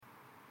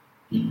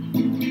War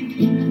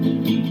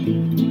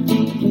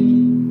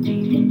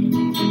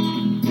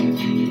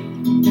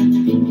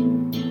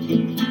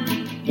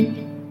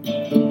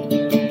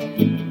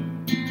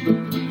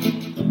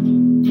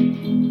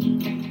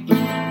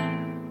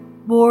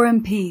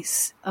and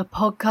Peace, a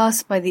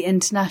podcast by the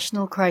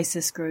International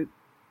Crisis Group.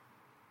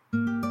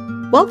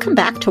 Welcome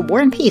back to War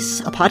and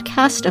Peace, a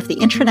podcast of the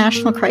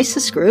International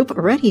Crisis Group,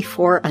 ready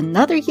for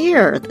another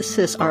year. This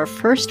is our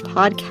first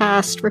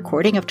podcast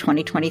recording of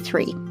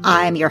 2023.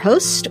 I'm your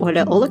host,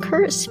 Ola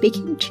Oliker,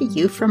 speaking to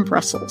you from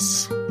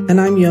Brussels. And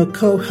I'm your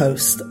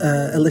co-host,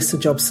 Alyssa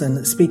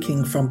Jobson,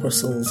 speaking from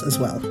Brussels as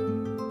well.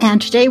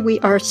 And today we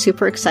are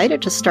super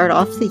excited to start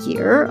off the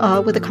year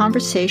with a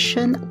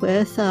conversation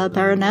with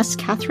Baroness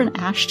Catherine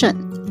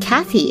Ashton.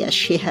 Cathy, as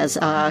she has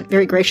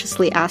very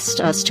graciously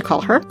asked us to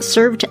call her,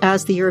 served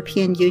as the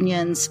European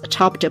Union's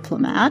top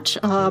diplomat,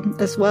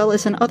 as well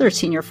as in other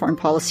senior foreign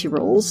policy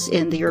roles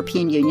in the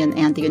European Union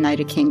and the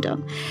United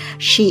Kingdom.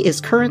 She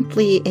is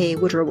currently a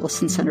Woodrow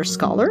Wilson Center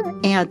scholar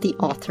and the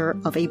author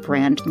of a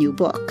brand new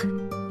book.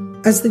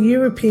 As the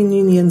European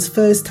Union's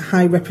first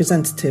High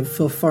Representative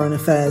for Foreign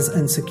Affairs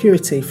and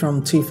Security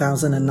from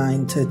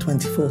 2009 to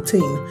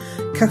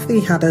 2014, Cathy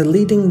had a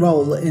leading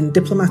role in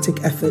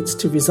diplomatic efforts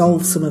to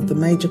resolve some of the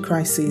major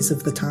crises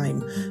of the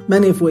time,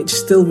 many of which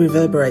still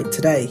reverberate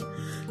today.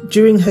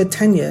 During her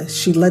tenure,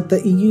 she led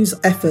the EU's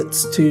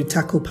efforts to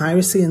tackle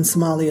piracy in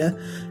Somalia,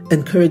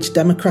 encourage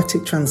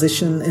democratic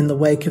transition in the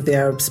wake of the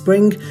Arab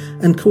Spring,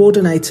 and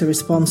coordinate a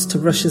response to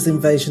Russia's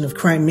invasion of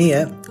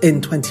Crimea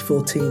in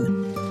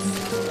 2014.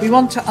 We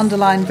want to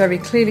underline very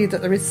clearly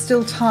that there is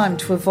still time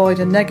to avoid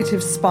a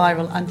negative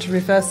spiral and to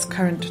reverse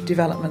current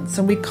developments.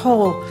 And we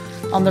call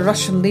on the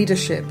Russian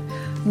leadership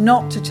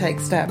not to take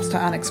steps to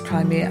annex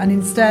Crimea and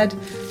instead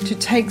to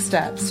take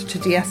steps to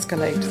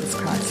de-escalate this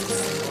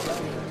crisis.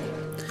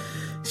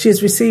 She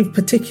has received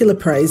particular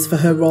praise for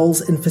her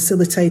roles in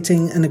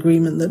facilitating an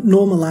agreement that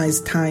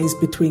normalised ties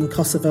between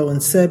Kosovo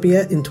and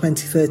Serbia in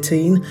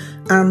 2013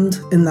 and,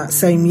 in that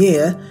same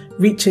year,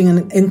 reaching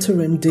an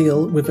interim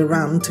deal with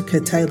Iran to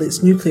curtail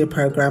its nuclear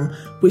program,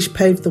 which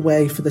paved the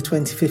way for the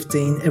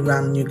 2015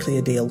 Iran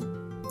nuclear deal.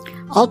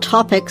 All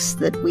topics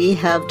that we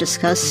have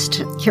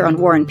discussed here on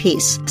War and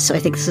Peace, so I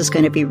think this is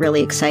going to be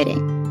really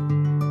exciting.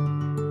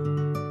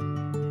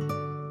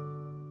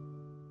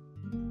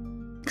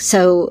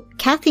 So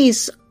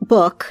Cathy's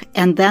book,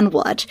 And Then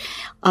What,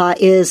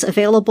 is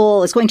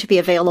going to be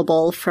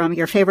available from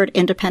your favorite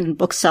independent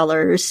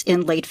booksellers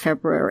in late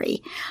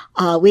February.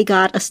 We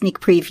got a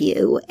sneak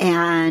preview,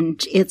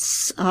 and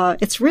it's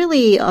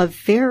really a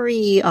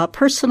very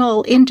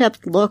personal,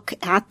 in-depth look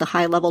at the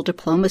high-level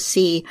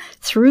diplomacy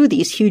through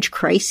these huge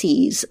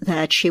crises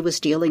that she was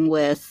dealing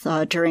with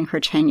during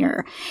her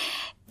tenure.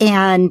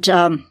 And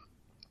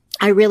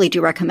I really do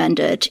recommend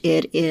it.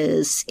 It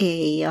is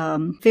a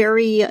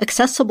very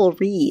accessible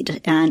read,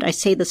 and I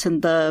say this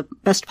in the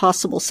best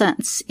possible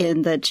sense,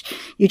 in that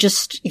you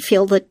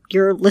feel that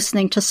you're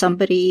listening to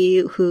somebody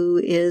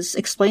who is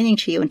explaining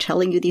to you and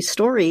telling you these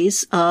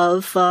stories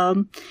of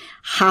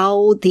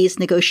how these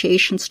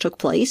negotiations took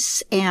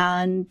place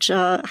and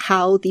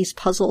how these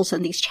puzzles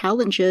and these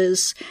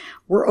challenges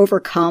were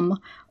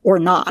overcome or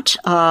not.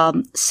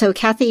 So,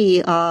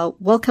 Cathy,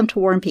 welcome to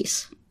War and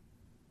Peace.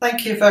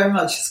 Thank you very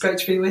much. It's great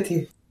to be with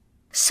you.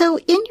 So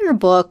in your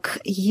book,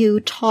 you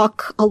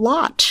talk a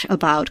lot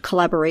about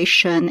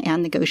collaboration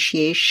and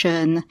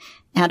negotiation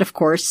and, of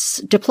course,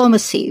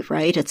 diplomacy,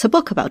 right? It's a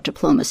book about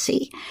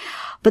diplomacy.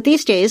 But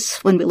these days,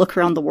 when we look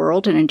around the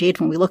world, and indeed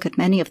when we look at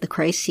many of the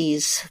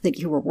crises that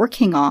you were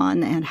working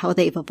on and how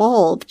they've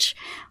evolved,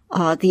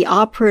 the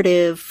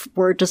operative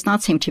word does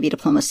not seem to be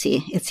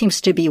diplomacy. It seems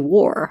to be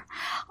war.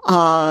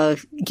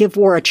 Give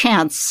war a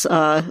chance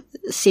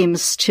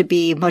seems to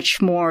be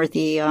much more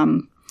the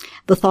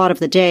thought of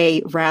the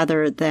day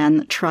rather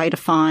than try to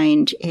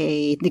find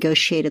a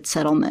negotiated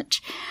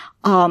settlement.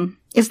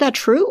 Is that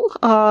true?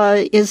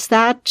 Is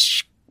that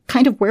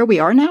kind of where we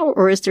are now,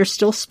 or is there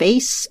still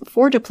space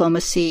for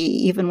diplomacy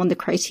even when the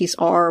crises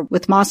are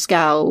with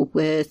Moscow,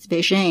 with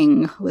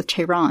Beijing, with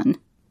Tehran?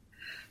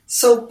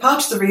 So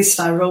part of the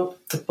reason I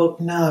wrote the book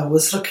now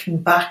was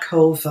looking back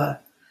over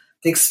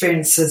the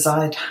experiences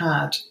I'd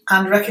had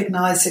and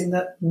recognising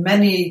that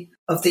many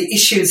of the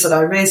issues that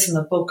I raise in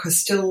the book are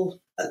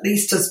still at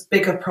least as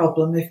big a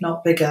problem, if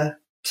not bigger,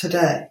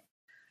 today.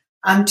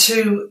 And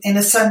to, in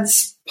a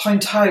sense,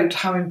 point out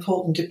how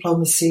important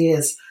diplomacy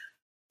is,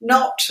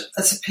 not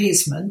as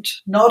appeasement,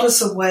 not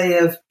as a way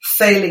of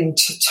failing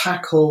to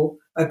tackle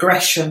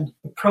aggression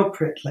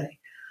appropriately,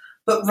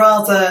 but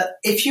rather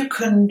if you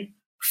can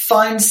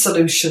find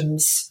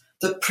solutions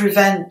that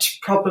prevent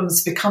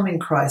problems becoming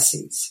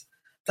crises,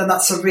 then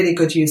that's a really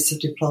good use of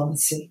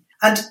diplomacy.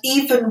 And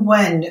even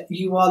when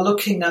you are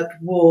looking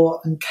at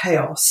war and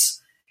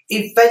chaos,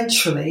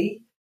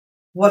 eventually,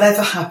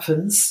 whatever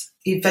happens,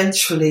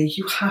 eventually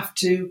you have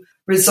to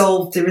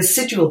resolve the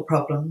residual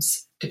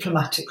problems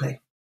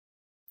diplomatically.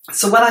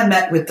 So when I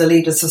met with the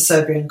leaders of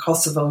Serbia and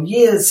Kosovo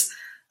years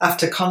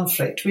after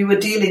conflict, we were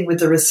dealing with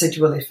the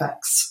residual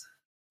effects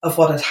of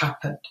what had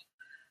happened.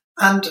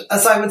 And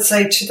as I would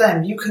say to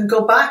them, you can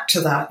go back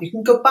to that. You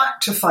can go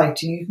back to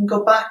fighting. You can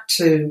go back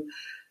to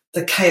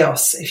the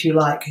chaos, if you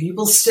like. You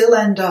will still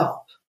end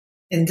up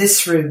in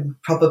this room,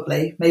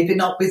 probably. Maybe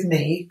not with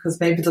me, because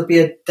maybe there'll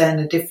be then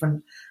a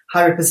different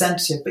high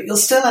representative. But you'll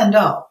still end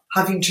up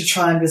having to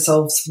try and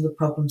resolve some of the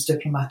problems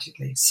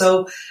diplomatically.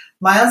 So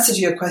my answer to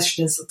your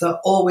question is that there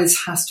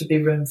always has to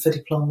be room for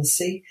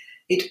diplomacy.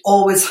 It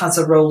always has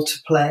a role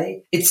to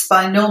play. It's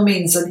by no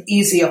means an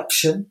easy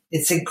option.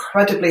 It's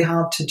incredibly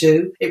hard to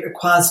do. It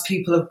requires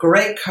people of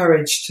great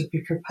courage to be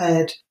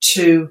prepared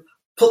to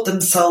put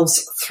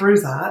themselves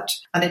through that,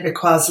 and it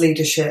requires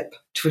leadership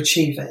to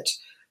achieve it.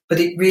 But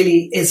it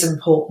really is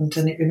important,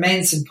 and it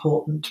remains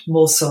important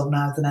more so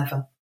now than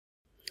ever.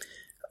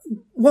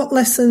 What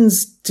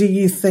lessons do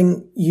you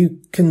think you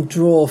can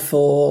draw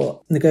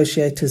for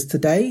negotiators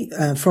today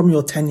from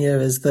your tenure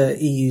as the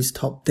EU's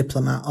top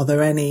diplomat? Are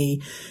there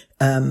any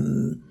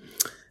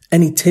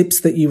tips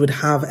that you would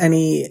have?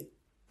 Any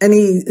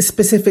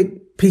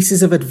specific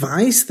pieces of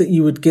advice that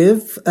you would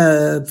give?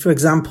 For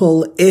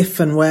example, if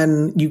and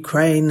when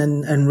Ukraine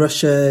and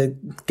Russia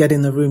get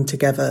in the room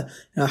together,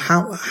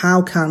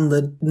 how can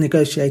the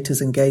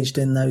negotiators engaged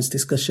in those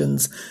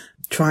discussions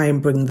try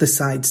and bring the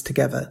sides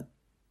together?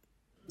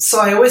 So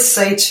I always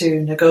say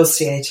to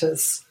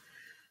negotiators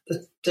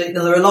that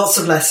there are lots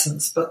of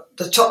lessons, but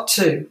the top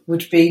two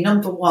would be,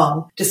 number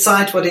one,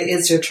 decide what it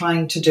is you're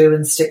trying to do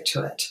and stick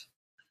to it.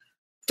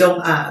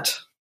 Don't add.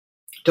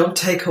 Don't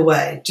take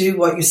away. Do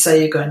what you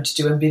say you're going to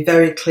do and be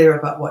very clear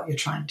about what you're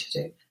trying to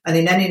do. And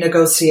in any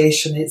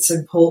negotiation, it's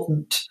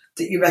important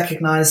that you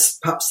recognise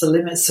perhaps the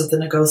limits of the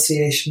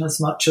negotiation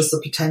as much as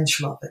the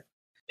potential of it.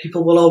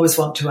 People will always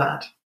want to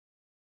add.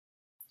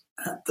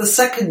 The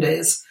second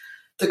is,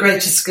 the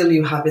greatest skill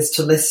you have is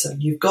to listen.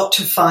 You've got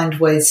to find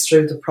ways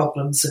through the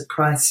problems of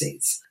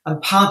crises.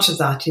 And part of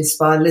that is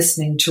by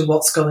listening to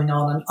what's going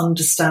on and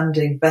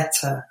understanding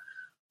better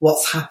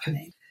what's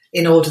happening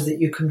in order that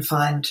you can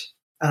find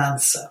an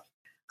answer.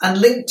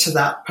 And linked to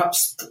that,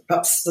 perhaps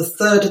the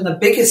third and the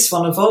biggest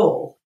one of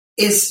all,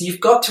 is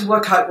you've got to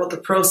work out what the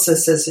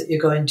process is that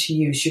you're going to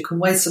use. You can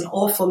waste an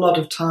awful lot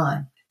of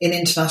time in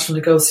international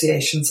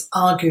negotiations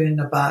arguing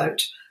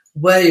about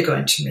where you're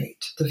going to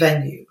meet, the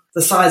venue,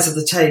 the size of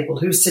the table,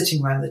 who's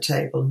sitting around the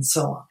table, and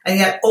so on. And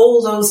yet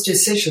all those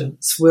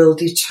decisions will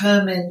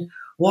determine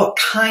what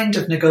kind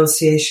of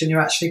negotiation you're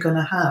actually going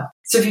to have.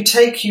 So if you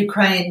take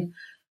Ukraine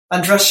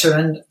and Russia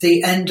and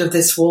the end of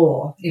this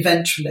war,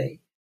 eventually,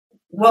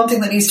 one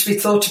thing that needs to be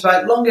thought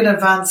about long in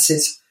advance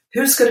is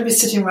who's going to be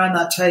sitting around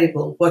that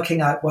table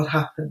working out what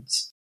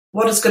happens?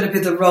 What is going to be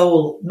the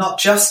role, not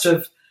just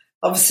of,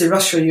 obviously,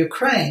 Russia or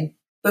Ukraine,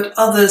 but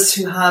others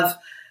who have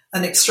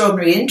an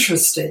extraordinary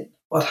interest in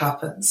what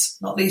happens,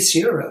 not least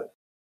Europe,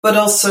 but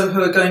also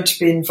who are going to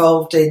be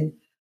involved in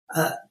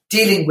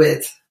dealing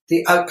with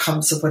the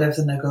outcomes of whatever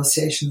the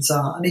negotiations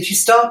are. And if you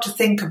start to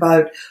think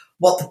about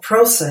what the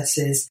process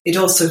is, it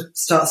also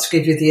starts to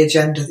give you the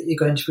agenda that you're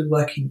going to be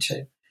working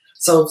to.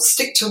 So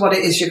stick to what it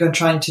is you're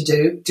trying to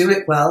do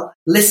it well,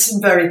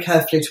 listen very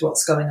carefully to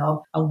what's going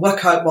on, and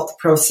work out what the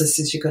process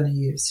is you're going to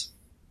use.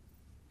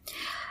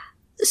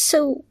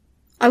 So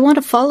I want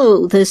to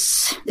follow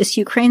this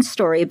Ukraine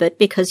story, but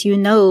because you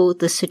know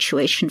the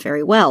situation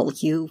very well.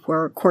 You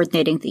were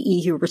coordinating the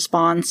EU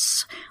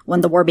response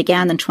when the war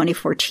began in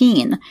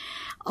 2014.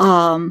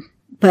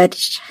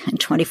 But in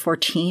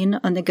 2014,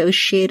 a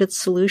negotiated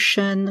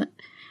solution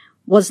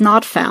was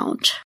not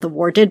found. The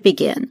war did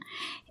begin.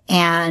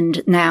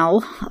 And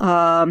now,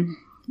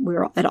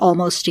 we're at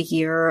almost a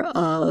year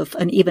of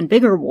an even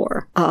bigger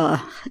war, a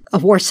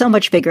war so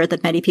much bigger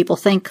that many people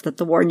think that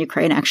the war in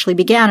Ukraine actually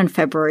began in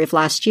February of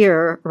last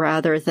year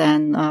rather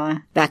than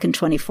back in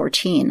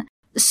 2014.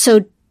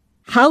 So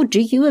how do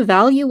you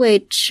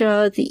evaluate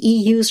the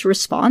EU's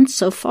response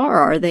so far?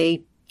 Are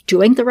they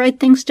doing the right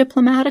things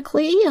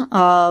diplomatically?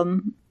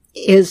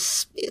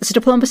 Is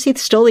diplomacy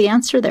still the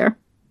answer there?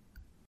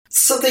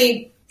 So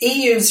the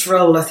EU's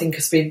role, I think,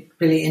 has been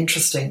really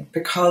interesting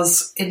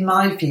because, in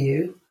my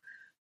view,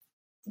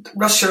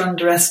 Russia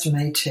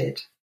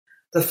underestimated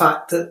the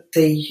fact that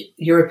the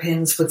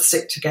Europeans would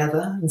stick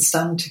together and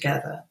stand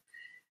together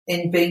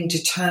in being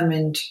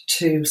determined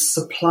to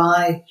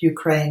supply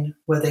Ukraine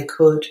where they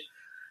could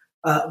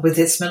with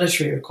its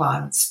military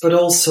requirements, but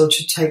also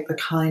to take the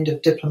kind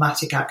of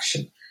diplomatic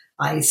action,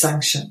 i.e.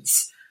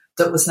 sanctions,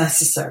 that was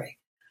necessary.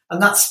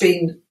 And that's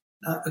been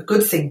a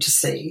good thing to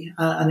see,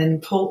 an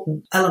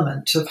important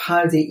element of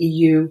how the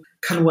EU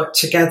can work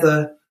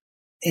together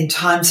in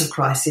times of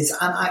crisis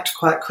and act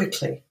quite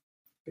quickly.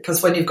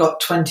 Because when you've got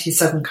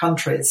 27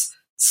 countries,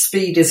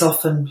 speed is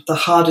often the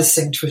hardest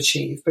thing to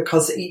achieve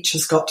because each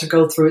has got to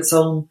go through its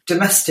own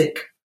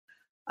domestic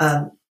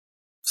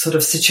sort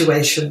of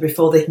situation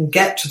before they can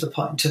get to the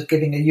point of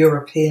giving a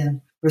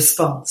European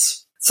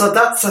response. So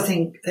that's, I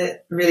think,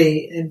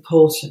 really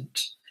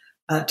important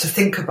to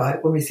think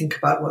about when we think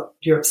about what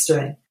Europe's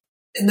doing.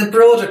 In the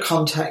broader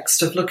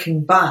context of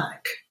looking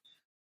back,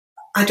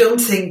 I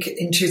don't think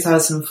in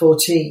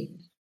 2014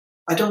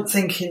 I don't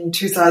think in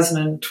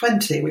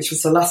 2020, which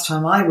was the last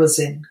time I was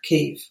in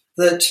Kyiv,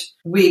 that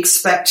we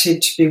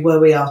expected to be where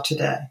we are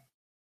today.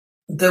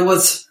 There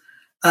was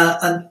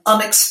an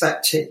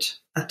unexpected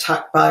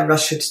attack by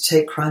Russia to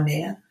take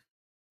Crimea,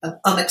 an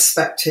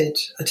unexpected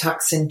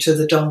attacks into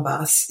the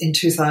Donbass in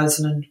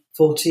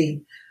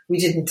 2014. We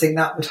didn't think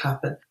that would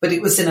happen, but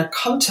it was in a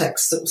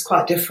context that was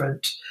quite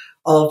different,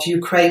 of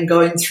Ukraine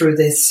going through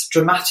this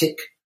dramatic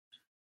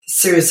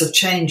series of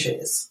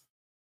changes.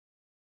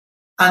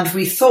 And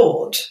we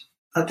thought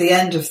at the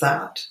end of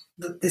that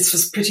this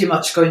was pretty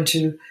much going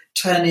to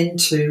turn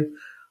into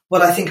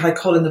what I think I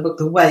call in the book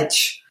the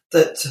wedge,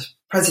 that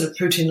President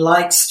Putin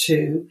likes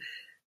to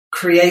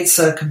create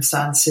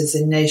circumstances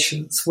in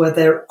nations where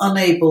they're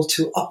unable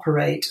to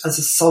operate as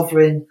a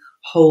sovereign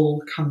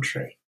whole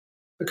country.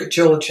 Look at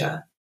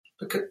Georgia.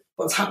 Look at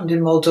what's happened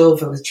in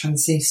Moldova with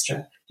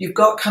Transnistria. You've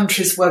got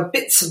countries where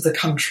bits of the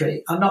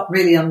country are not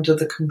really under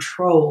the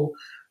control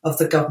of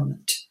the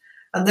government,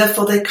 and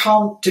therefore they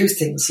can't do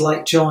things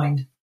like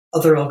join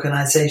other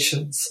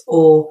organisations,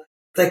 or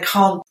they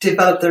can't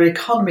develop their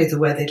economy the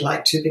way they'd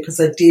like to because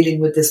they're dealing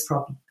with this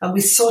problem. And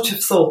we sort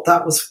of thought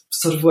that was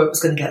sort of where it was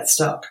going to get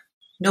stuck.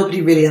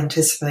 Nobody really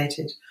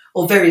anticipated,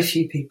 or very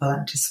few people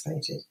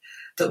anticipated,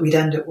 that we'd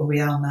end up where we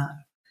are now.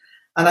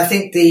 And I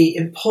think the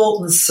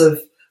importance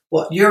of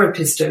what Europe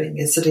is doing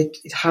is that it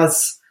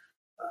has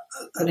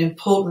an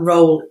important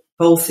role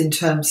both in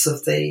terms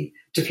of the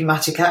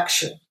diplomatic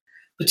action,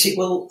 but it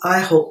will, I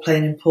hope, play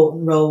an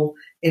important role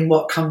in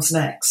what comes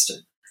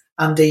next,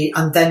 and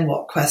then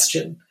what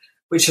question,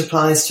 which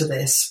applies to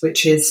this,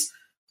 which is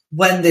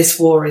when this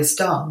war is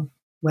done,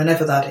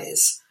 whenever that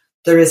is,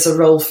 there is a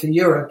role for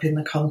Europe in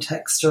the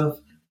context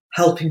of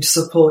helping to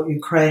support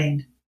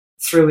Ukraine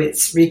through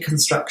its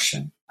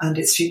reconstruction and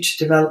its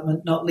future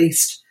development, not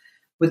least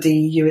with the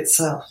EU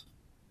itself.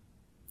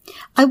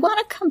 I want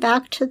to come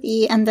back to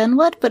the and then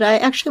what, but I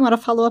actually want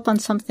to follow up on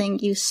something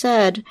you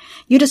said.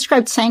 You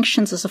described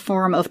sanctions as a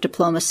form of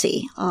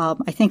diplomacy. I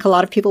think a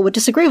lot of people would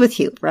disagree with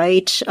you,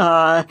 right?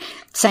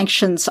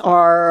 Sanctions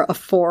are a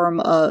form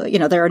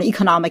they're an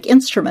economic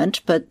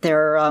instrument, but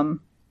they're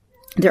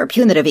a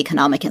punitive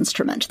economic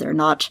instrument. They're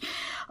not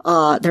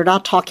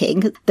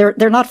talking.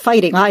 They're not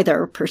fighting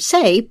either per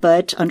se,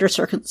 but under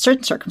certain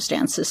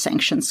circumstances,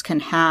 sanctions can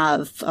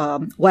have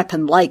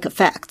weapon-like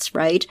effects,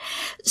 right?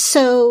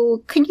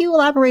 So, can you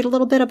elaborate a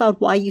little bit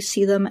about why you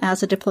see them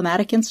as a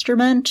diplomatic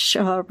instrument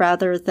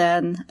rather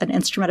than an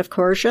instrument of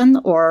coercion?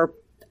 Or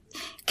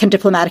can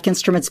diplomatic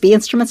instruments be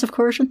instruments of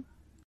coercion?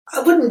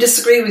 I wouldn't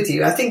disagree with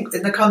you. I think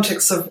in the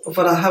context of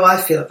how I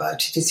feel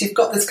about it is you've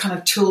got this kind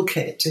of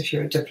toolkit, if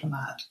you're a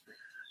diplomat,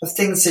 of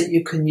things that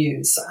you can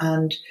use,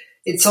 and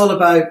it's all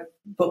about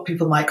what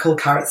people might call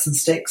carrots and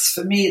sticks.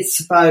 For me,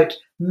 it's about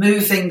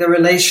moving the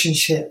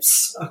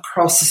relationships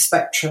across a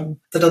spectrum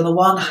that on the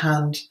one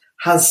hand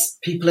has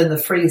people in the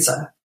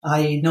freezer,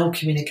 i.e. no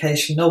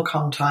communication, no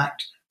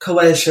contact,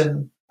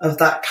 coercion of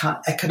that kind,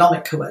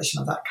 economic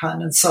coercion of that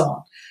kind, and so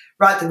on,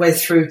 right the way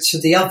through to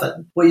the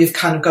oven, where you've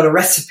kind of got a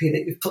recipe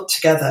that you've put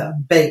together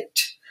and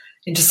baked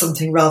into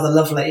something rather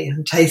lovely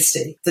and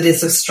tasty that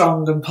is a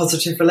strong and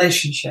positive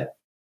relationship.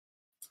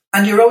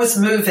 And you're always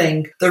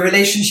moving the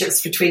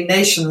relationships between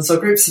nations or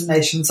groups of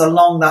nations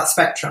along that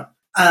spectrum.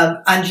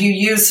 And you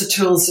use the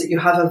tools that you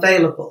have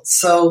available.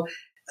 So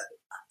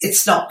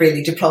it's not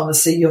really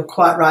diplomacy. You're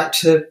quite right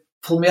to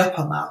pull me up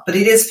on that. But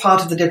it is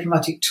part of the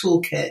diplomatic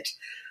toolkit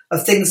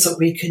of things that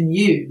we can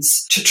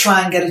use to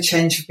try and get a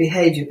change of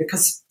behaviour.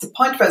 Because the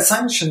point about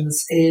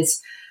sanctions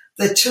is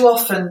they're too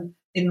often,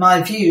 in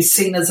my view,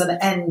 seen as an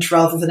end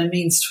rather than a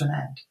means to an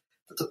end.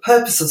 But the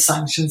purpose of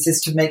sanctions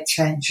is to make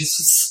change, is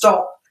to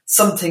stop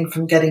something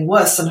from getting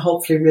worse and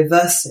hopefully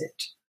reverse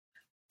it.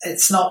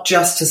 It's not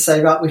just to say,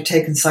 right, we've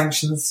taken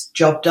sanctions,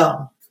 job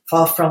done.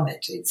 Far from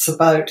it. It's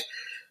about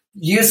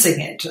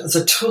using it as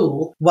a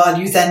tool while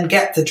you then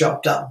get the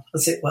job done,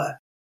 as it were.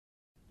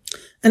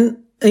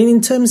 And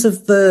in terms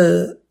of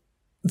the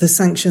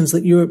sanctions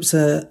that Europe's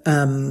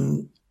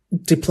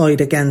deployed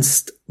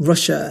against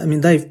Russia, I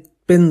mean, they've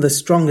been the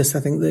strongest,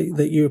 I think,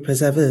 that Europe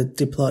has ever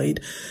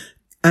deployed.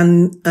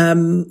 And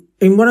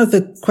in one of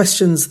the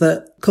questions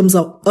that comes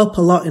up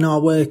a lot in our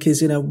work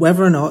is,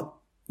 whether or not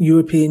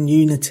European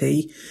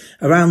unity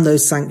around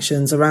those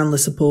sanctions, around the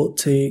support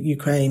to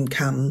Ukraine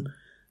can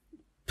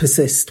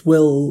persist,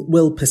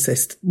 will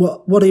persist.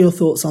 What are your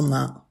thoughts on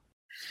that?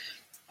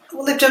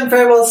 Well, they've done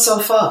very well so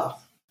far.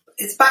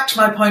 It's back to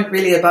my point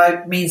really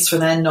about means to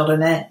an end, not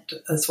an end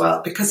as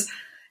well, because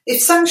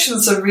if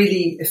sanctions are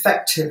really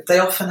effective, they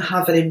often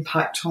have an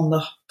impact on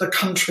the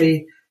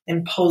country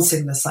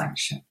imposing the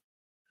sanction.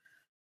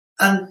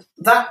 And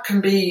that can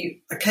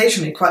be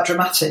occasionally quite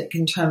dramatic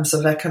in terms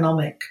of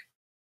economic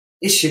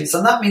issues,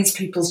 and that means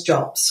people's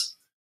jobs.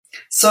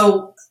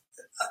 So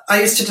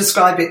I used to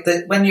describe it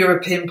that when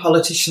European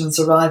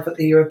politicians arrive at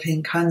the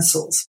European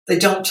councils, they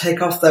don't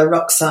take off their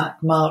rucksack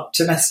marked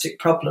domestic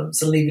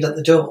problems and leave it at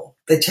the door.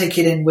 They take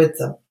it in with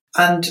them.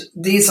 And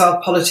these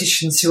are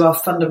politicians who are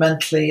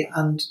fundamentally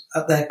and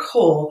at their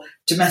core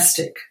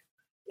domestic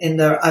in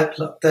their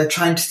outlook. They're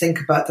trying to think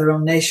about their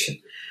own nation.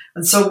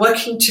 And so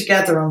working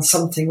together on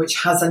something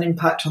which has an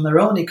impact on their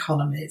own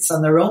economies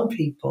and their own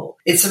people,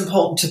 it's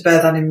important to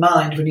bear that in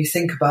mind when you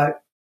think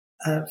about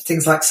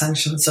things like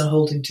sanctions and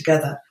holding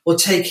together or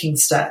taking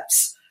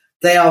steps.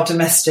 They are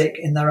domestic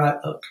in their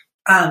outlook.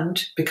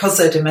 And because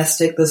they're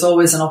domestic, there's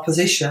always an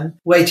opposition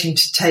waiting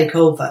to take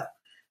over.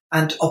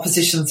 And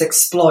oppositions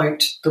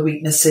exploit the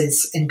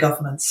weaknesses in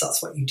governments.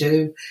 That's what you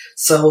do.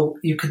 So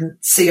you can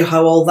see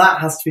how all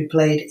that has to be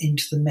played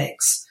into the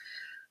mix.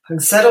 Having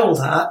said all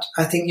that,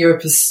 I think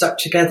Europe has stuck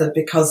together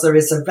because there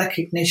is a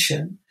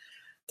recognition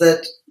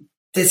that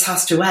this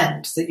has to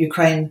end, that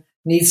Ukraine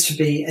needs to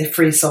be a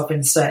free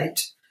sovereign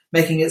state,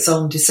 making its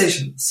own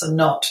decisions and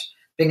not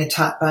being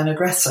attacked by an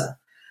aggressor.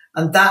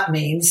 And that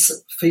means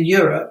for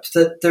Europe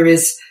that there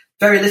is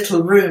very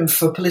little room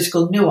for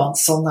political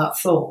nuance on that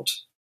thought.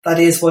 That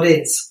is what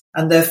is.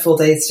 And therefore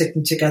they're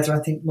sticking together,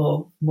 I think,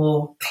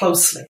 more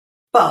closely.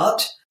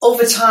 But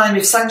over time,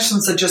 if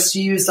sanctions are just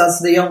used as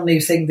the only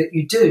thing that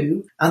you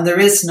do, and there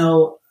is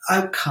no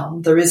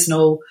outcome, there is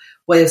no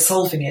way of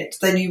solving it,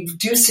 then you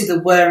do see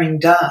the wearing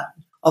down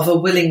of a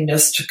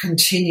willingness to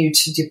continue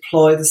to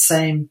deploy the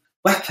same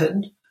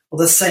weapon or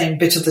the same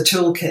bit of the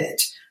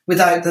toolkit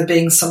without there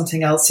being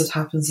something else that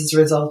happens as a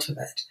result of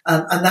it.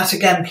 And that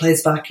again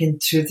plays back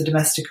into the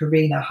domestic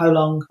arena. How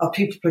long are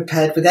people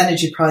prepared with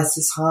energy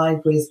prices high,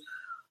 with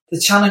the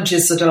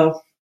challenges that are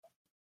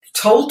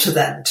told to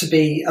them to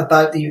be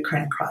about the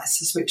Ukraine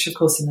crisis, which of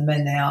course in the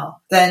main they are,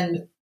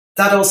 then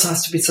that also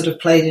has to be sort of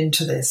played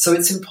into this. So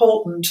it's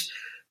important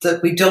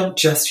that we don't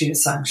just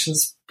use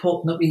sanctions,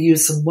 important that we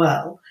use them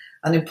well,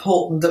 and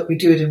important that we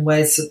do it in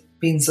ways that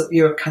means that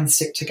Europe can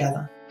stick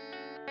together.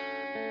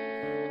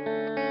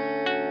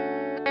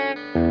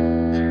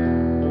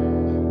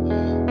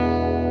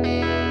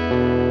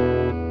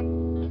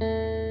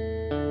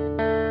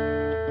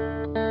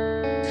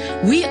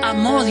 We are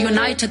more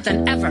united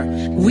than ever.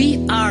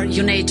 We are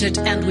united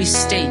and we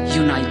stay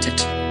united.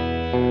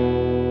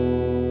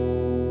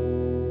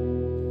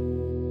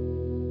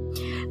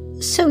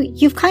 So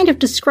you've kind of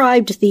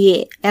described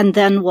the and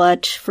then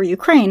what for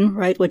Ukraine,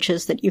 right? Which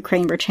is that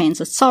Ukraine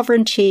retains its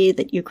sovereignty,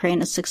 that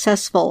Ukraine is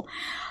successful.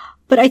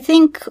 But I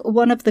think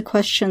one of the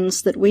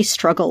questions that we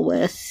struggle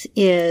with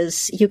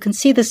is you can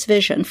see this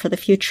vision for the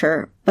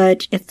future,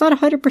 but it's not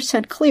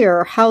 100%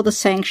 clear how the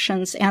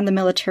sanctions and the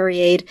military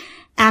aid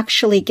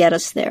actually get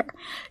us there.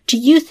 Do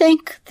you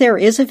think there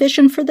is a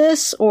vision for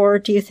this, or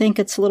do you think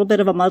it's a little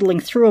bit of a muddling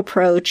through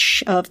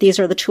approach of these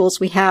are the tools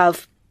we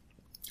have,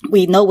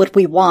 we know what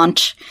we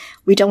want,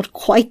 we don't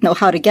quite know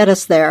how to get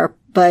us there,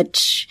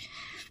 but,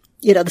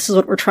 you know, this is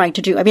what we're trying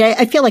to do? I mean,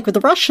 I feel like the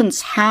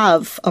Russians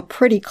have a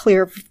pretty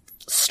clear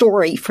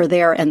story for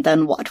their and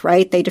then what,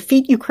 right? They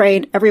defeat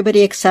Ukraine.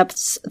 Everybody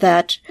accepts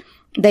that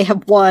they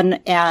have won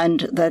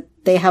and that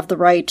they have the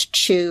right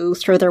to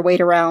throw their weight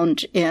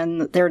around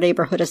in their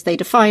neighborhood as they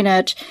define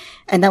it.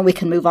 And then we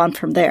can move on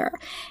from there.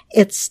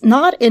 It's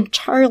not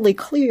entirely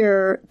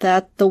clear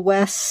that the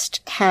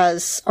West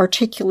has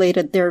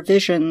articulated their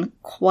vision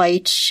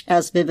quite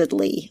as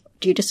vividly.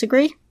 Do you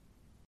disagree?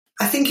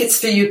 I think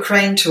it's for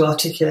Ukraine to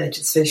articulate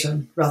its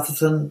vision rather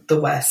than the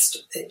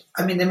West.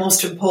 The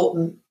most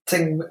important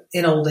thing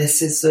in all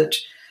this is that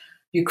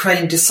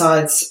Ukraine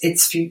decides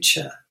its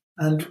future,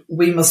 and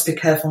we must be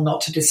careful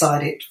not to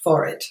decide it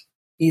for it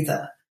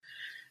either.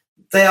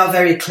 They are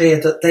very clear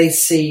that they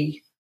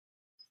see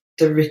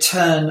the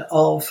return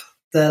of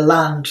their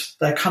land,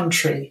 their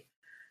country,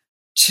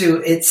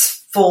 to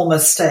its former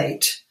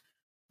state,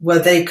 where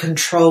they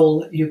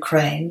control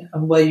Ukraine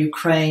and where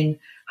Ukraine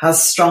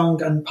has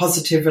strong and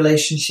positive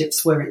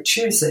relationships where it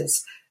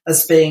chooses,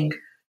 as being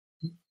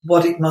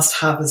what it must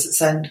have as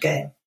its end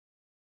game.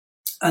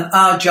 And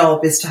our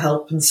job is to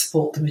help and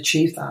support them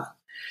achieve that.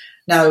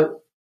 Now,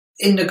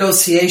 in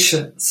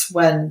negotiations,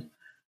 when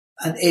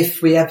and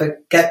if we ever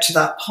get to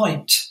that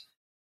point,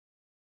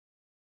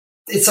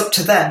 it's up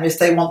to them if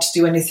they want to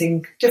do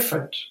anything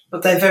different.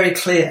 But they're very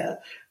clear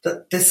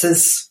that this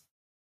is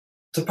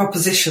the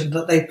proposition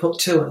that they put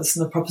to us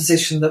and the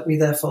proposition that we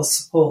therefore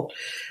support.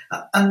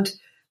 And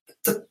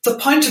the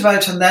point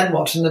about and then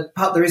what, and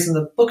the reason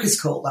the book is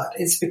called that,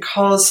 is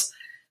because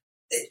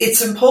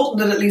it's important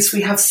that at least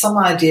we have some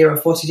idea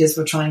of what it is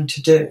we're trying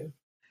to do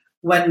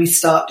when we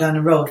start down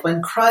a road.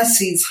 When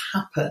crises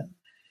happen,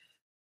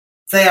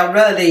 they are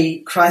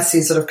rarely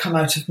crises that have come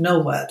out of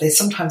nowhere. They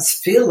sometimes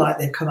feel like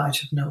they've come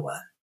out of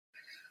nowhere,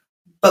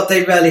 but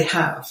they rarely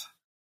have.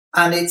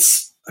 And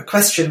it's a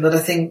question that I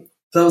think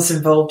those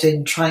involved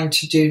in trying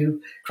to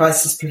do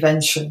crisis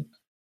prevention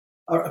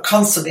are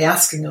constantly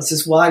asking us,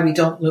 is why we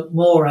don't look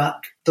more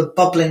at the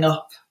bubbling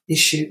up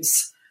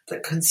issues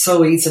that can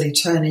so easily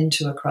turn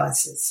into a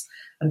crisis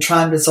and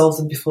try and resolve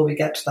them before we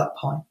get to that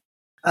point.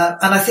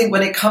 And I think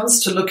when it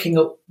comes to looking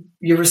at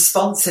your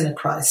response in a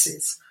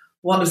crisis,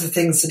 one of the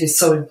things that is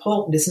so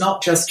important is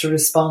not just to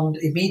respond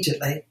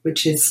immediately,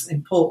 which is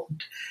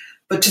important,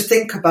 but to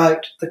think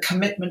about the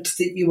commitment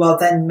that you are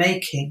then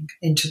making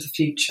into the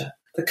future.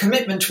 The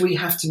commitment we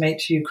have to make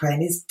to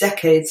Ukraine is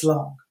decades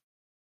long.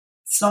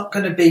 It's not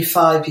going to be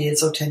 5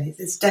 years or 10 years.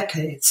 It's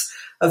decades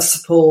of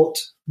support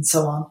and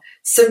so on,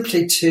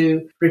 simply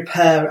to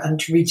repair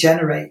and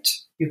regenerate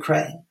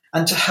Ukraine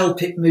and to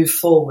help it move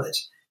forward.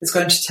 It's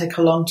going to take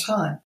a long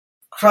time.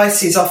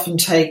 Crises often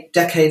take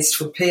decades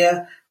to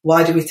appear.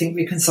 Why do we think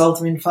we can solve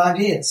them in 5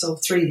 years or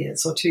 3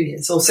 years or 2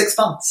 years or 6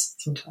 months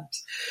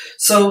sometimes?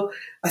 So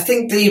I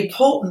think the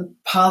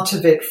important part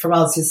of it from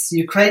us is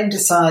Ukraine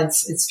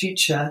decides its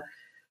future.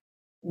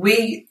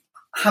 We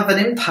have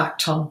an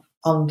impact on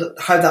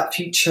how that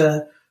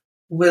future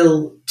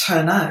will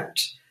turn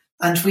out.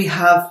 And we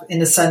have, in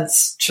a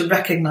sense, to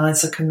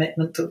recognise a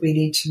commitment that we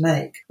need to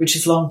make, which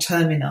is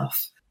long-term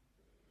enough.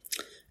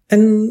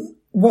 And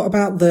what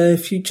about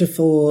the future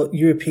for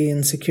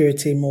European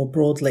security more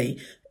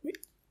broadly?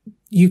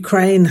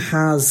 Ukraine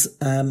has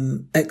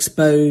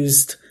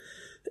exposed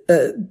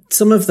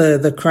some of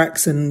the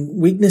cracks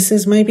and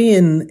weaknesses maybe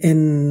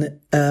in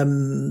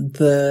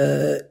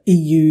the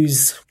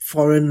EU's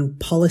foreign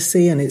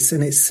policy and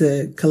its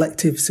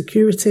collective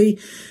security.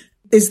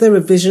 Is there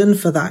a vision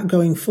for that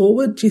going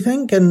forward, do you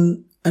think?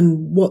 And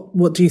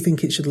what do you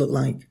think it should look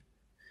like?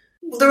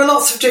 Well, there are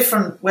lots of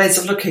different ways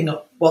of looking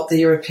at what the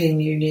European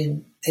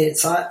Union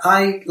is.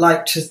 I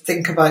like to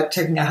think about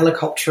taking a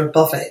helicopter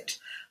above it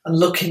and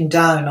looking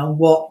down on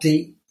what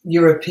the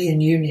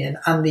European Union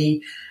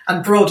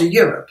and broader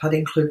Europe, I'd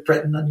include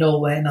Britain and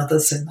Norway and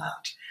others in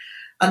that,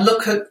 and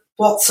look at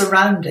what's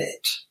around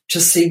it to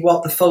see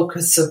what the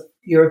focus of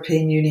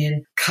European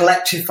Union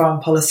collective foreign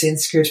policy and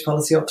security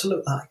policy ought to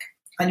look like.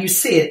 And you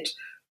see it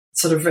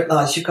sort of writ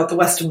large. You've got the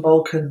Western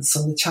Balkans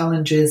and the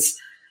challenges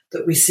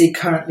that we see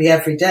currently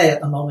every day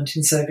at the moment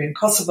in Serbia and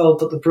Kosovo,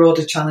 but the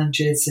broader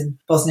challenges in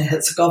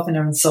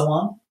Bosnia-Herzegovina and so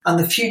on, and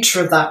the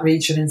future of that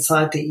region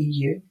inside the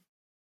EU.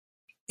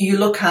 You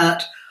look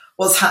at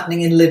what's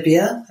happening in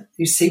Libya.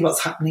 You see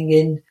what's happening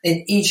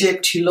in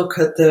Egypt. You look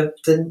at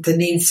the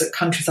needs that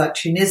countries like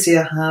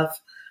Tunisia have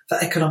for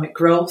economic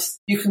growth.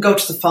 You can go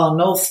to the far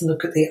north and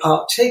look at the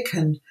Arctic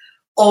and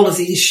all of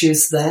the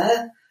issues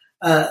there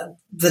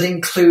that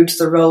include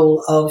the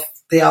role of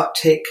the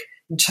Arctic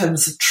in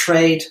terms of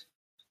trade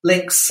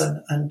links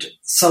and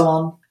so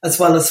on, as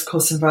well as, of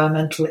course,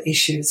 environmental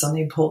issues and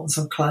the importance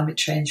of climate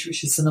change,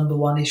 which is the number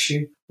one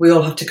issue we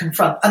all have to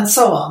confront, and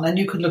so on. And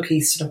you can look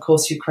east, and of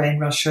course, Ukraine,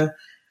 Russia,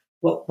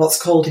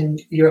 what's called in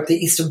Europe the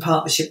Eastern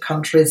Partnership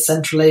countries,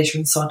 Central Asia,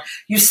 and so on.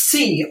 You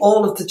see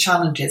all of the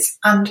challenges.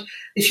 And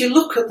if you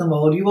look at them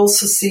all, you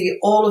also see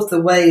all of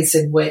the ways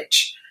in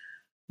which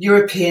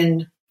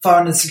European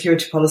foreign and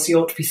security policy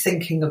ought to be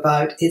thinking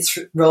about its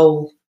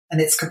role and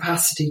its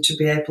capacity to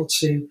be able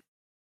to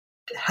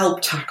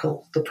help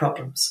tackle the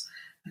problems.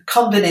 A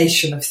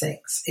combination of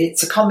things.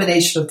 It's a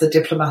combination of the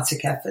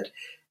diplomatic effort.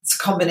 It's a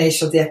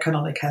combination of the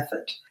economic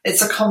effort.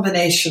 It's a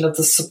combination of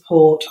the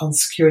support on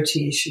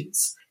security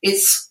issues.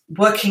 It's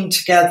working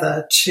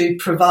together to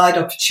provide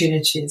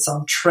opportunities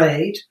on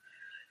trade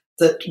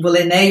that will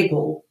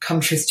enable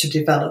countries to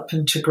develop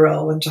and to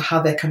grow and to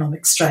have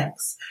economic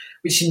strength,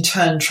 which in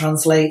turn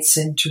translates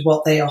into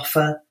what they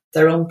offer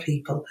their own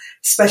people,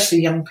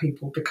 especially young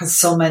people, because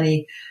so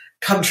many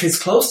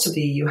countries close to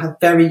the EU have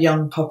very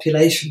young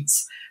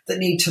populations that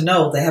need to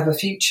know they have a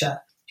future.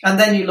 And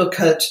then you look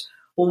at,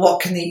 well,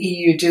 what can the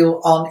EU do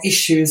on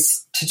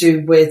issues to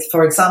do with,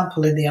 for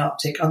example, in the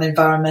Arctic, on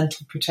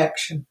environmental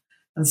protection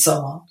and so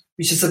on,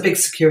 which is a big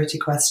security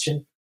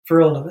question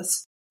for all of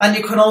us. And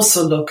you can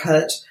also look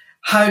at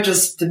how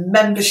does the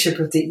membership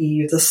of the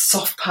EU, the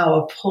soft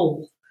power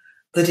pull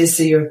that is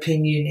the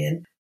European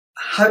Union,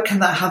 how can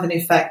that have an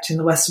effect in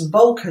the Western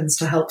Balkans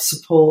to help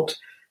support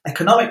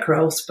economic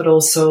growth, but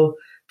also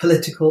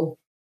political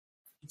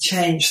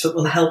change that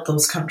will help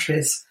those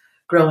countries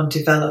grow and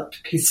develop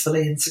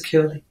peacefully and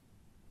securely.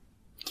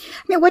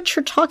 I mean, what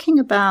you're talking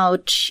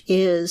about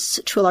is,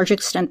 to a large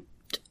extent,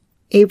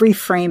 a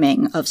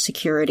reframing of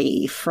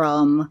security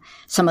from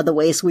some of the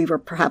ways we were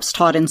perhaps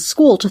taught in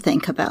school to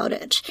think about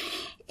it.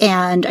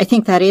 And I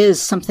think that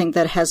is something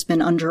that has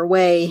been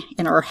underway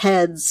in our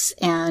heads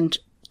and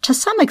to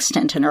some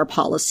extent in our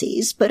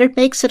policies, but it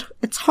makes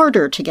it's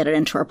harder to get it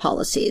into our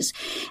policies.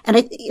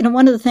 And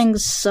one of the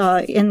things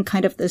in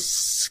kind of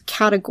this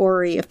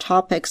category of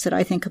topics that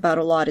I think about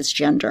a lot is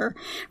gender,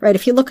 right?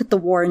 If you look at the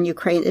war in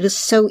Ukraine, it is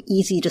so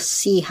easy to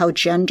see how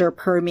gender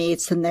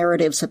permeates the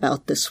narratives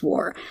about this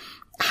war.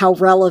 How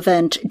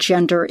relevant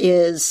gender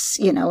is,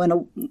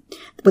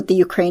 with the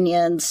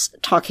Ukrainians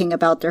talking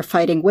about their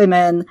fighting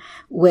women,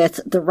 with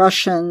the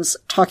Russians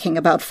talking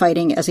about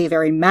fighting as a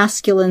very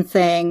masculine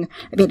thing.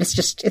 I mean,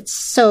 it's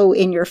so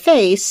in your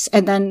face.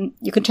 And then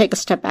you can take a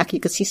step back. You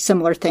can see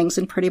similar things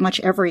in pretty much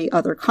every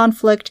other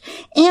conflict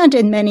and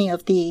in many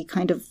of the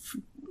kind of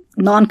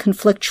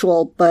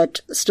non-conflictual,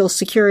 but still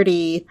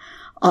security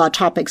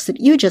topics that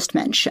you just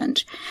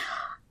mentioned.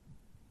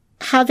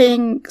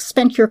 Having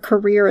spent your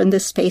career in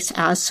this space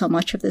as so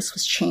much of this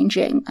was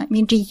changing, I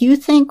mean, do you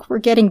think we're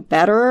getting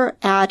better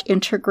at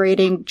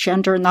integrating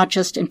gender not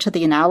just into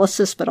the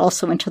analysis, but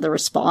also into the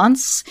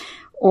response?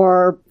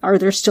 Or are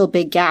there still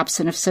big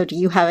gaps? And if so, do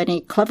you have any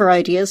clever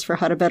ideas for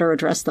how to better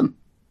address them?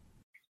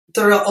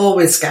 There are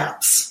always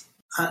gaps.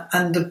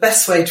 And the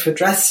best way to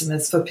address them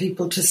is for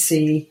people to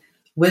see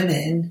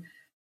women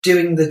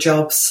doing the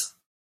jobs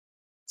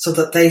so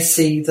that they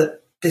see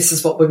that this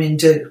is what women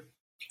do.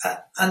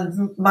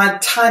 And my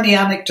tiny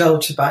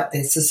anecdote about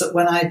this is that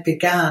when I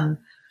began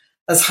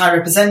as High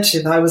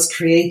Representative, I was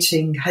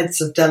creating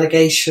heads of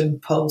delegation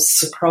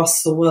posts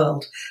across the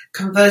world,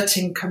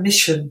 converting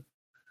commission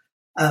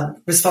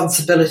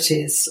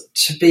responsibilities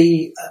to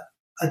be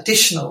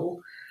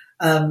additional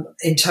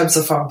in terms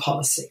of foreign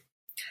policy.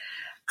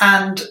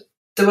 And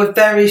there were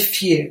very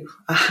few,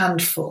 a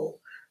handful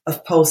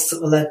of posts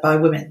that were led by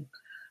women.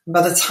 And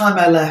by the time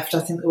I left,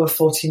 I think there were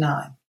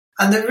 49.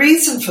 And the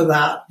reason for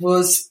that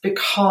was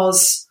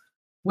because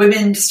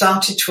women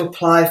started to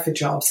apply for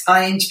jobs.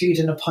 I interviewed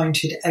and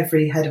appointed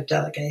every head of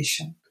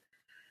delegation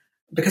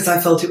because I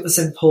felt it was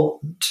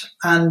important.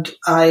 And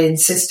I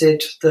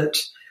insisted that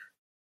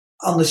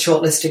on the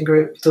shortlisting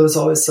group, there was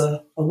always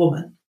a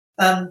woman.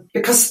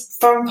 Because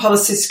foreign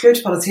policy,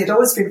 security policy had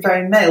always been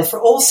very male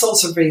for all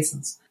sorts of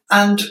reasons.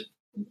 And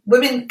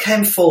women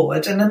came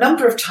forward, and a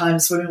number of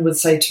times women would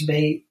say to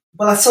me,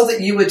 well, I saw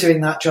that you were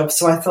doing that job,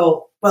 so I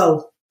thought,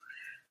 well,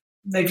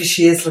 maybe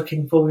she is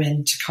looking for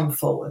women to come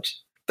forward.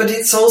 But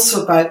it's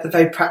also about the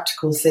very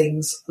practical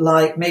things,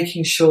 like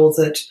making sure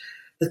that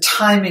the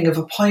timing of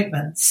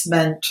appointments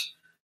meant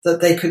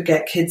that they could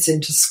get kids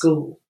into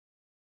school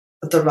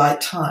at the right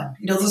time.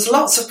 You know, there's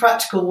lots of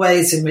practical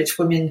ways in which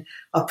women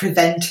are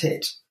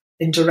prevented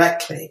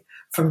indirectly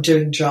from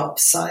doing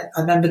jobs. I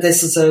remember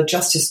this as a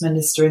justice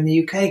minister in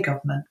the UK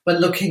government when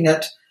looking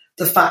at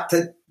the fact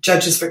that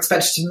judges were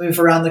expected to move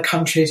around the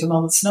country at a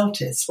moment's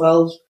notice.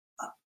 Well,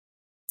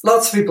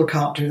 lots of people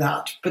can't do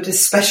that, but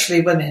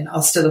especially women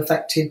are still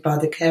affected by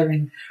the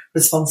caring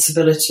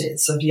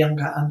responsibilities of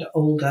younger and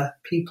older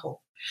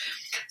people.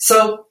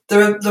 So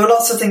there are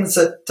lots of things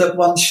that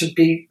one should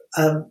be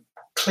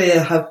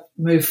clear have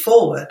moved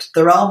forward.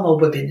 There are more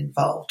women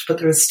involved, but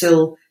there are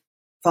still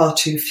far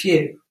too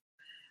few.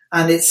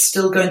 And it's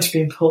still going to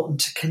be important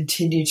to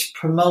continue to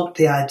promote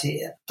the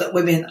idea that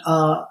women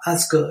are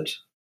as good,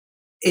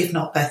 if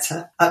not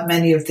better, at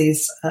many of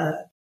these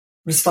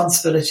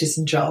responsibilities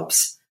and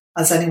jobs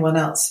as anyone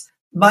else.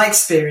 My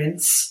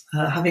experience,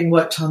 having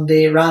worked on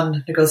the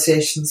Iran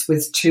negotiations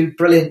with two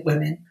brilliant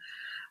women,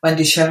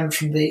 Wendy Sherman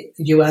from the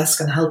US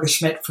and Helga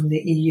Schmidt from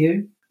the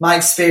EU, my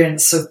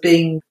experience of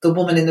being the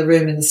woman in the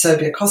room in the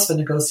Serbia-Kosovo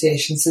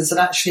negotiations is that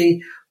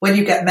actually when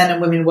you get men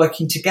and women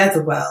working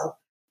together well,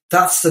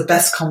 that's the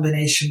best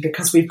combination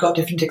because we've got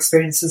different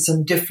experiences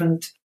and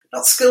different,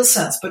 not skill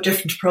sets, but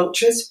different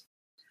approaches.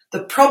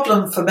 The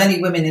problem for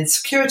many women in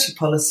security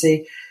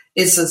policy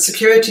is that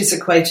security is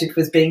equated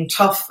with being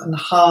tough and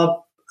hard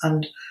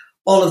and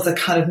all of the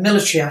kind of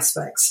military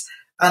aspects.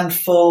 And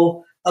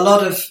for a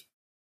lot of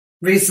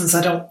reasons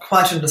I don't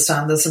quite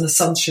understand, there's an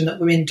assumption that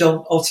women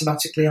don't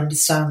automatically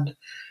understand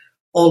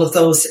all of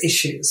those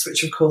issues,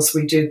 which of course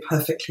we do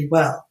perfectly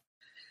well.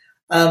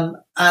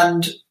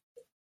 And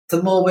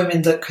the more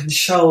women that can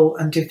show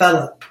and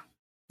develop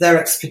their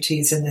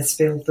expertise in this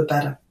field, the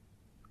better.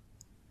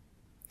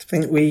 I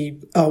think we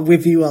are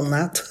with you on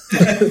that,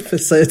 for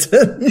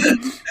certain.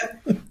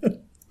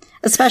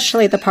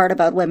 Especially the part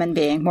about women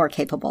being more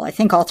capable. I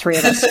think all three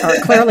of us are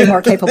clearly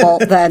more capable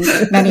than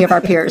many of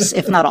our peers,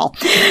 if not all.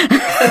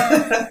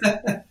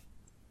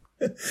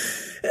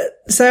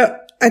 So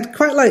I'd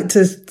quite like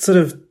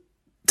to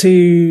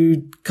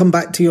to come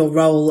back to your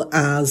role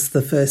as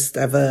the first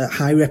ever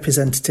High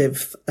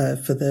Representative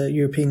for the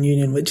European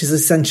Union, which is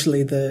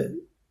essentially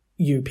the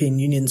European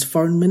Union's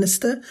foreign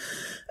minister.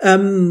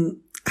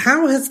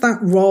 How has that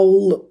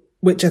role,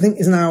 which I think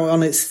is now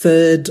on its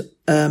third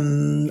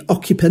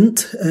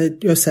occupant,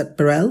 Josep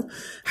Borrell,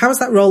 how has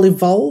that role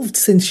evolved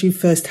since you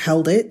first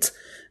held it?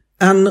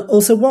 And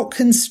also, what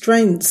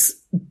constraints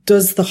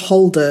does the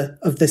holder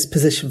of this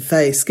position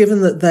face,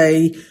 given that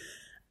they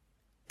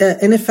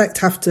in effect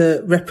have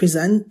to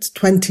represent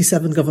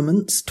 27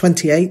 governments,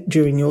 28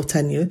 during your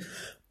tenure,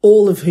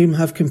 all of whom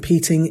have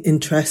competing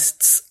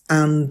interests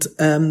and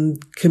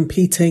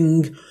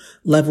competing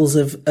levels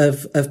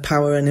of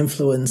power and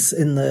influence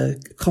in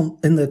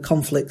the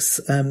conflicts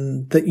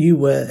that you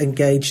were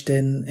engaged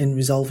in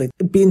resolving.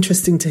 It'd be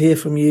interesting to hear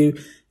from you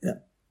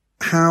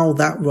how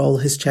that role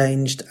has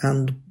changed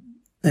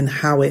and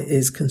how it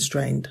is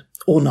constrained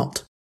or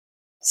not.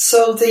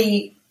 So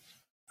the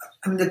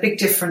big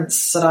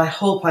difference that I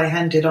hope I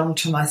handed on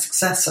to my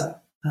successor,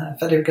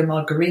 Federica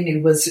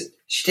Mogherini, was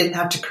she didn't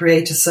have to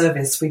create a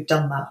service. We've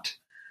done that.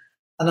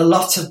 And a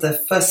lot of the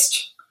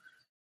first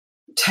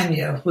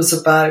tenure was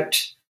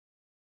about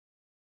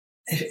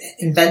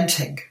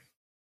inventing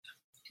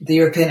the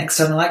European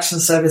External Action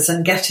Service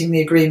and getting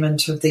the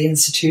agreement of the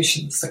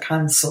institutions, the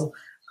Council,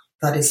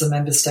 that is the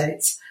Member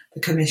States,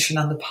 the Commission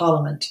and the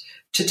Parliament,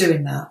 to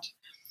doing that.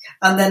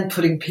 And then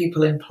putting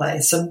people in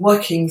place and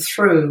working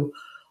through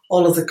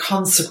all of the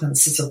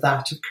consequences of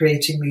that, of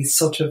creating these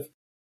sort of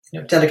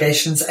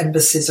delegations,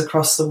 embassies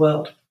across the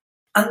world.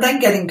 And then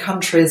getting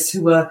countries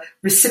who were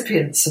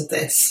recipients of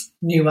this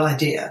new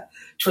idea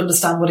to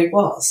understand what it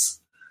was.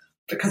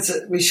 because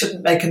we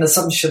shouldn't make an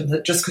assumption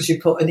that just because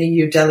you put an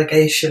EU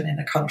delegation in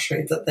a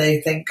country that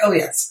they think, oh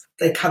yes,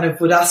 they kind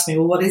of would ask me,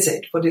 well, what is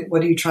it? What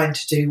are you trying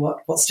to do?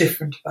 What's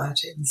different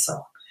about it? And so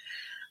on.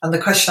 And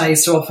the question I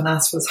used to often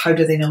ask was, how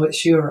do they know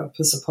it's Europe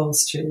as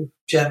opposed to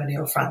Germany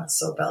or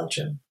France or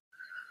Belgium,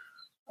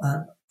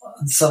 and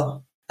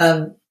so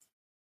on.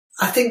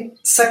 I think,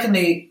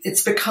 secondly,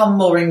 it's become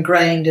more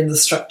ingrained in the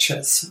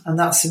structures, and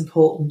that's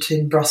important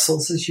in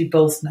Brussels, as you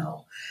both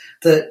know,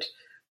 that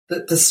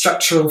the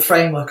structural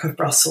framework of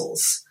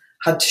Brussels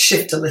had to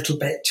shift a little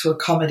bit to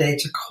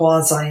accommodate a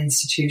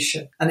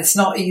quasi-institution. And it's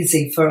not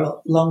easy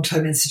for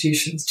long-term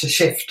institutions to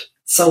shift.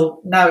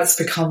 So now it's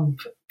become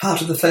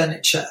part of the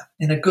furniture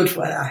in a good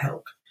way, I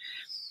hope.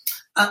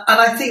 And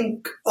I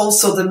think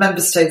also the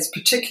member states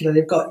particularly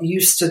have got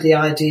used to the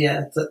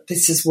idea that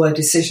this is where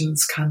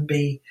decisions can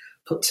be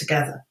put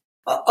together.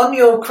 On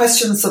your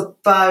questions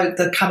about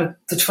the kind of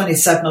the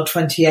 27 or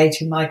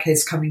 28, in my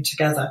case, coming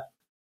together,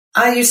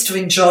 I used to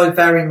enjoy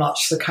very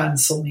much the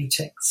council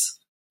meetings.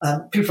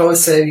 People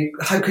always say,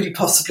 how could you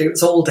possibly? It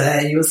was all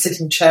day. You were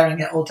sitting chairing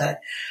it all day.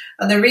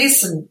 And the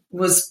reason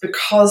was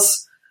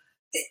because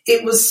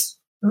it was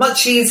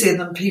much easier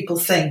than people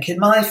think. In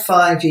my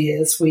 5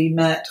 years, we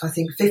met, I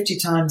think, 50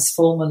 times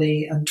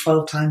formally and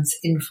 12 times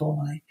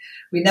informally.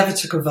 We never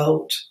took a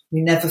vote.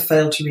 We never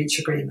failed to reach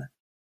agreement.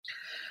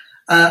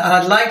 And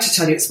I'd like to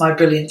tell you it's my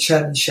brilliant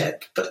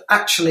chairmanship, but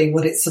actually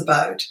what it's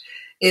about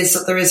is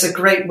that there is a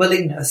great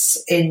willingness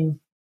in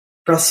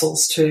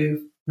Brussels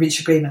to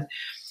reach agreement.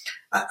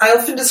 I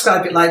often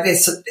describe it like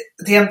this.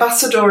 The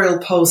ambassadorial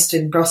post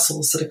in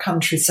Brussels that a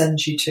country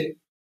sends you to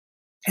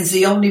is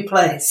the only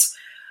place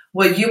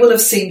where you will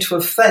have seen to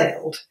have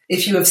failed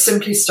if you have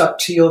simply stuck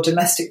to your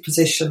domestic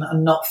position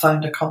and not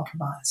found a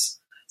compromise.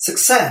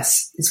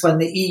 Success is when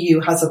the EU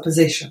has a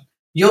position.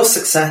 Your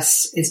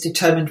success is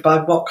determined by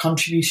what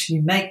contribution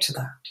you make to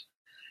that.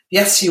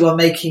 Yes, you are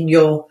making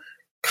your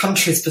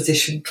country's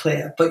position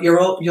clear, but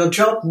your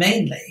job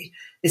mainly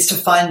is to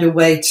find a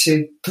way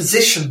to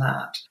position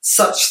that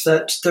such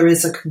that there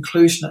is a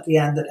conclusion at the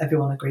end that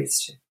everyone agrees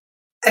to.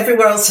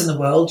 Everywhere else in the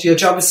world, your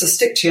job is to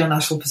stick to your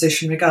national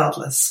position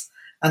regardless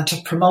and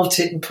to promote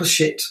it and push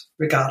it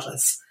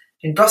regardless.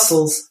 In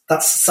Brussels,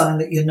 that's a sign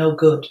that you're no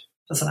good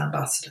as an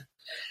ambassador.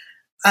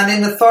 And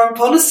in the foreign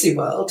policy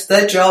world,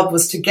 their job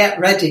was to get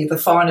ready the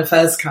Foreign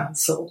Affairs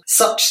Council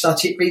such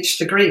that it reached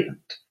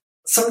agreement.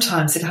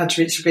 Sometimes it had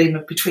to reach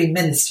agreement between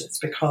ministers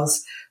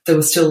because there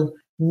were still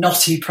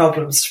knotty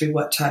problems to be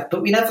worked out,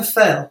 but we never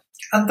fail.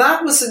 And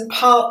that was in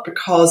part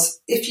because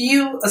if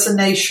you as a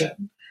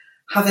nation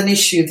have an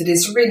issue that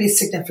is really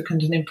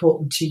significant and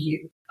important to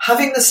you,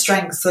 having the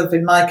strength of,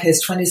 in my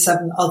case,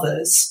 27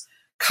 others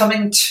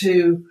coming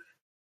to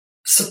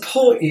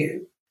support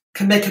you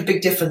can make a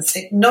big difference.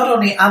 It not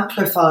only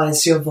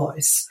amplifies your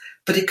voice,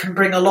 but it can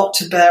bring a lot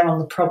to bear on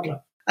the problem.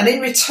 And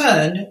in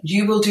return,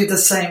 you will do the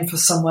same for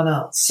someone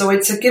else. So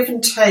it's a give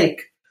and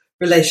take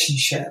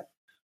relationship,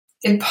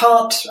 in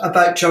part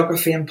about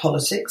geography and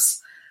politics,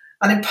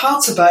 and in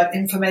part about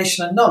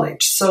information and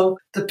knowledge. So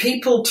the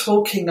people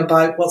talking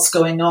about what's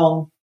going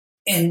on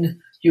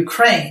in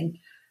Ukraine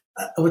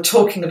were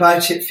talking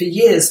about it for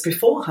years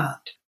beforehand.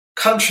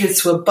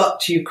 Countries who are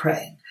but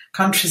Ukraine,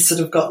 countries that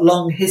have got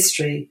long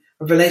history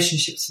of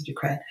relationships with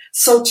Ukraine.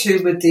 So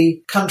too with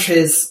the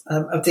countries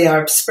of the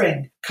Arab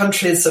Spring,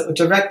 countries that were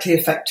directly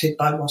affected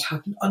by what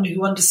happened and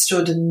who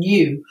understood and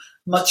knew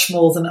much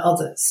more than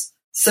others.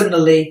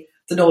 Similarly,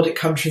 the Nordic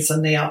countries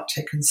and the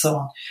Arctic and so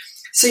on.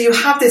 So you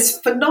have this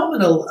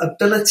phenomenal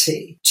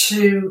ability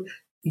to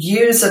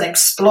use and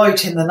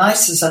exploit, in the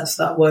nicest sense of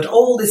that word,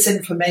 all this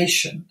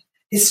information,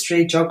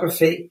 history,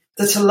 geography,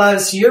 that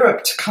allows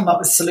Europe to come up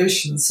with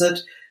solutions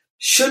that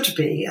should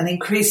be, and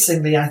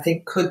increasingly I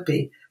think could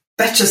be,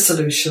 better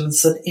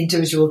solutions than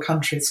individual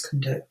countries can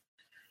do.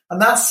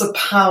 And that's the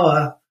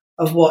power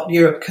of what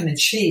Europe can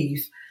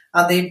achieve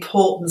and the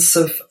importance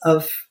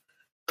of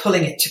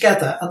pulling it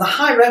together. And the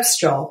High Rep's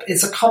job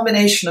is a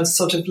combination of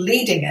sort of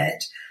leading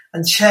it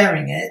and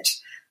chairing it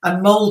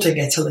and moulding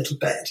it a little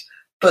bit.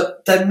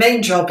 But their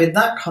main job in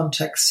that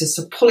context is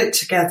to pull it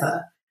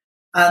together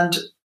and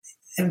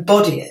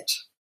embody it.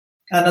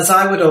 And as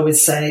I would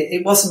always say,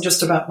 it wasn't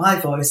just about my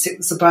voice, it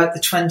was about the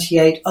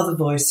 28 other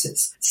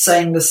voices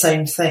saying the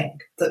same thing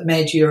that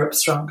made Europe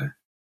stronger.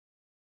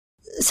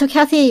 So,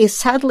 Kathy,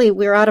 sadly,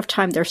 we're out of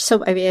time.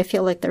 I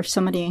feel like there's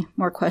so many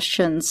more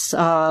questions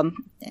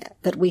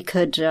that we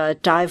could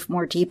dive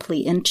more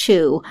deeply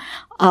into.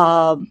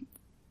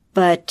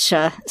 But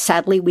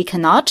sadly, we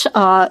cannot.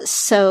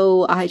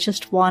 So I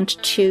just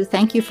want to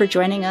thank you for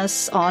joining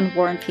us on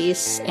War and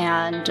Peace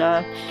and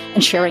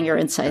sharing your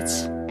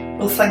insights.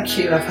 Well, thank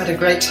you. I've had a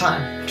great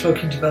time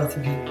talking to both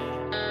of you.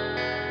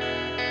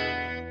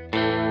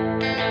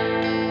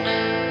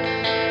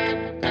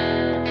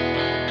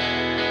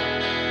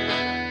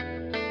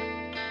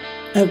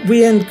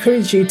 We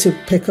encourage you to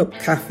pick up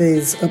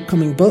Kathy's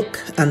upcoming book,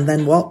 And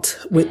Then What,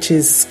 which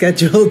is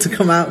scheduled to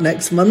come out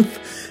next month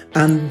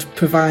and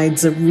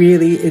provides a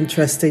really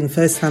interesting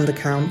first-hand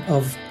account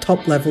of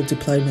top-level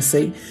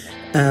diplomacy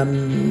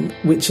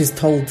which is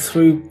told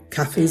through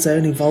Cathy's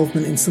own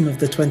involvement in some of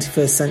the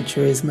 21st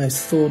century's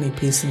most thorny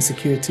peace and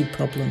security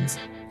problems.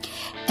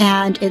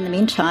 And in the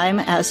meantime,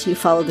 as you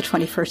follow the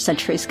 21st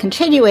century's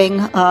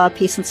continuing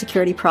peace and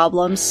security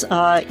problems,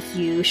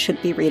 you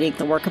should be reading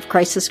the work of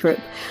Crisis Group.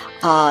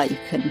 You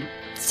can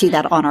see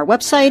that on our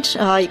website.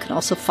 You can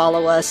also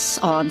follow us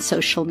on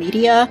social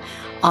media.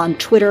 On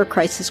Twitter,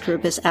 Crisis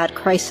Group is at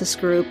Crisis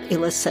Group,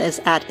 Elissa is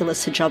at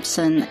Elissa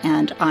Jobson,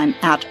 and I'm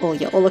at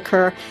Olya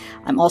Oliker.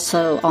 I'm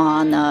also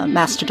on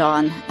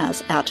Mastodon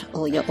as at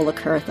Olya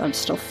Oliker, though I'm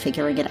still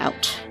figuring it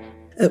out.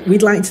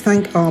 We'd like to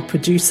thank our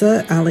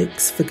producer,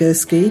 Alex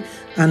Fagursky,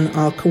 and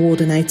our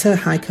coordinator,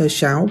 Heiko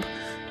Schaub.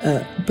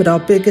 But our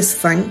biggest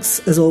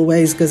thanks, as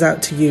always, goes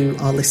out to you,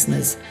 our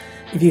listeners.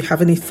 If you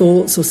have any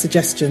thoughts or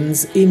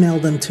suggestions, email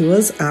them to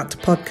us at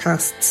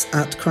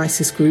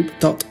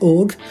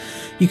podcasts@crisisgroup.org.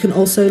 You can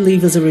also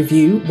leave us a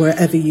review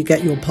wherever you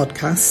get your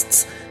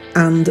podcasts.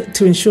 And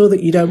to ensure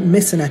that you don't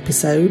miss an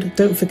episode,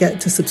 don't forget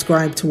to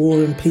subscribe to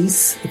War and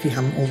Peace if you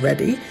haven't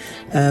already.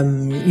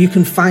 You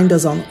can find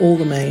us on all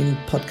the main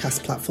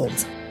podcast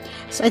platforms.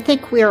 So I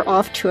think we're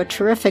off to a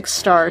terrific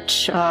start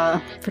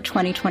for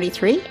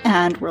 2023,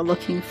 and we're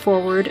looking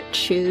forward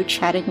to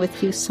chatting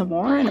with you some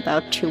more in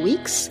about 2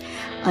 weeks.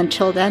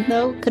 Until then,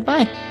 though,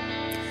 goodbye.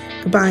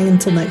 Goodbye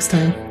until next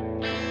time.